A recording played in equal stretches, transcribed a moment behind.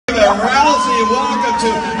a rousing welcome to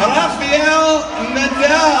Rafael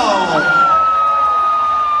Nadal.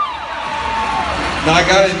 Now I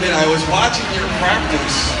gotta admit, I was watching your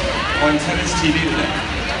practice on tennis TV today.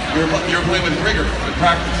 You're playing with rigor in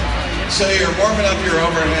practice. So you're warming up your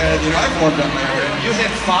overhead. You know, I've warmed up my overhead. You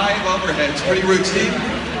hit 5 overheads, pretty routine.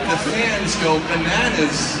 The fans go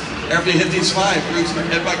bananas after you hit these 5 routine.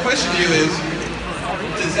 And my question to you is,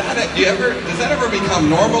 does that ever become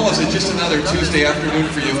normal? Is it just another Tuesday afternoon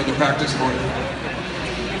for you in the practice court?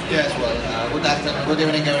 Yes, well, good afternoon, good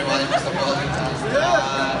evening everybody, first of all.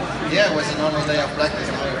 Yeah, it was a normal day of practice.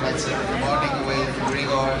 Now we practice in the morning with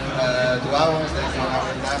Grigor 2 hours, then 1 hour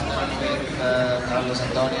in the afternoon with Carlos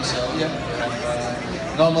Antonio. So yeah, we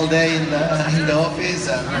have a normal day in the office,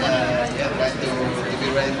 and yeah, trying to be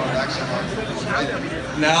ready for action on Friday.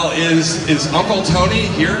 Now, is Uncle Tony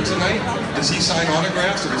here tonight? Does he sign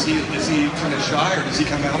autographs, or is he kind of shy, or does he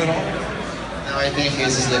come out at all? No, I think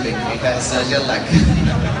he's sleeping. He has jet lag.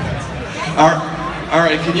 All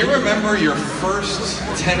right, can you remember your first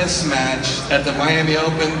tennis match at the Miami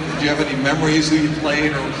Open? Do you have any memories who you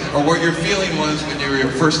played, or what your feeling was when you were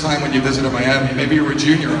your first time when you visited Miami? Maybe you were a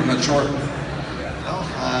junior, I'm not sure. No,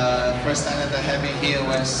 first time that I had been here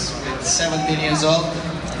was with 17 years old.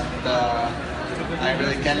 And, I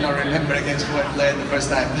really cannot remember against who I played the first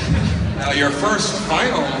time. Now, your first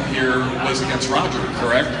final here was against Roger,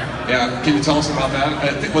 correct? Yeah. Can you tell us about that?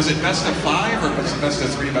 Was it best of 5 or was it best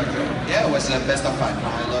of 3 back then? Yeah, it was best of 5.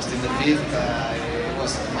 I lost in the 5th. It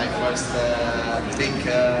was my first big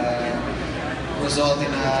result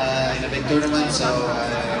in a big tournament. So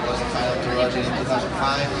I lost the final to Roger in 2005.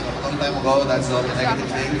 A long time ago. That's the only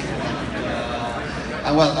negative thing.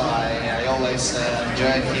 And well, no, I always enjoy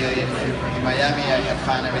it here in Miami. I have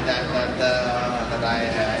fun every time that I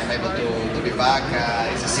am able to be back.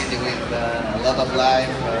 It's a city with a lot of life,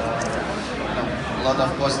 a lot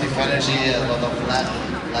of positive energy, a lot of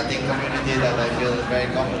Latin community that I feel very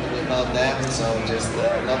comfortable with all of them. So just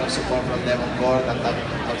a lot of support from them on court and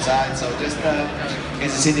outside. So just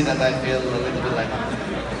it's a city that I feel a little bit like.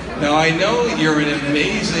 Now I know you're an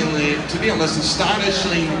amazingly, to be honest,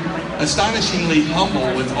 astonishingly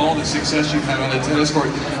humble with all the success you've had on the tennis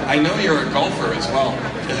court. I know you're a golfer as well.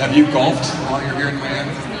 Have you golfed while you're here in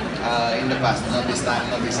Miami? In the past, not this time,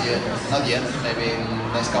 not this year, not yet. Maybe in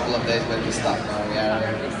the next couple of days, but we start. We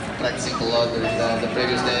are practicing a lot with the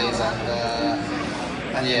previous days,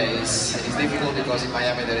 and yeah, it's difficult because in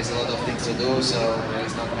Miami there is a lot of things to do, so there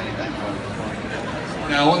is not many time for.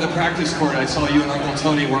 Now on the practice court, I saw you and Uncle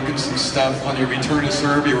Tony working some stuff on your return to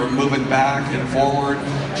serve. You were moving back and forward.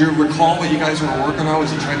 Do you recall what you guys were working on?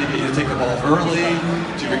 Was he trying to get you to take the ball early?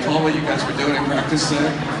 Do you recall what you guys were doing in practice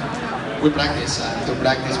today? We practice. To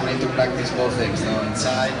practice, we need to practice both things,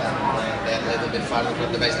 inside and then a little bit farther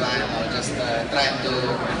from the baseline. Just trying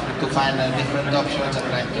to find different options and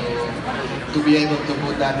trying to be able to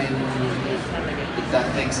put that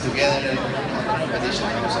things together on the competition.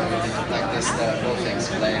 So we need to practice both things,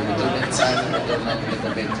 play return inside and return a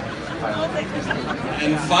little bit farther.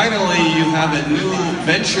 And finally, you have a new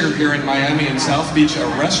venture here in Miami in South Beach, a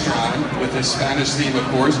restaurant with a Spanish theme, of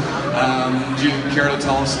course. Do you care to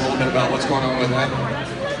tell us a little bit about what's going on with that?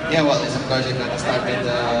 Yeah, well, it's a project that started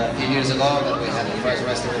a few years ago that we had the first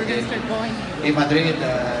restaurant in Madrid.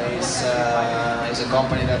 It's a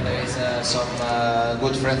company that there is some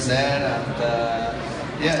good friends there, and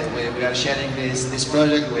yeah, we are sharing this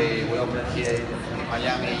project. We opened here in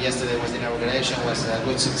Miami. Yesterday was the inauguration, was a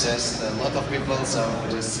good success. A lot of people, so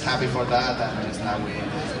we're just happy for that, and just now we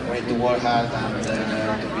need to work hard and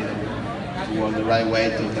to work the right way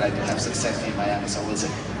to try to have success in Miami. So we'll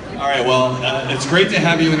see. All right, well, it's great to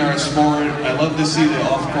have you in our sport. I love to see the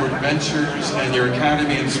off-court ventures and your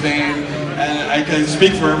academy in Spain. And I can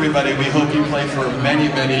speak for everybody. We hope you play for many,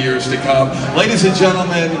 many years to come. Ladies and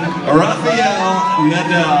gentlemen, Rafael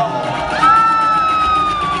Nadal.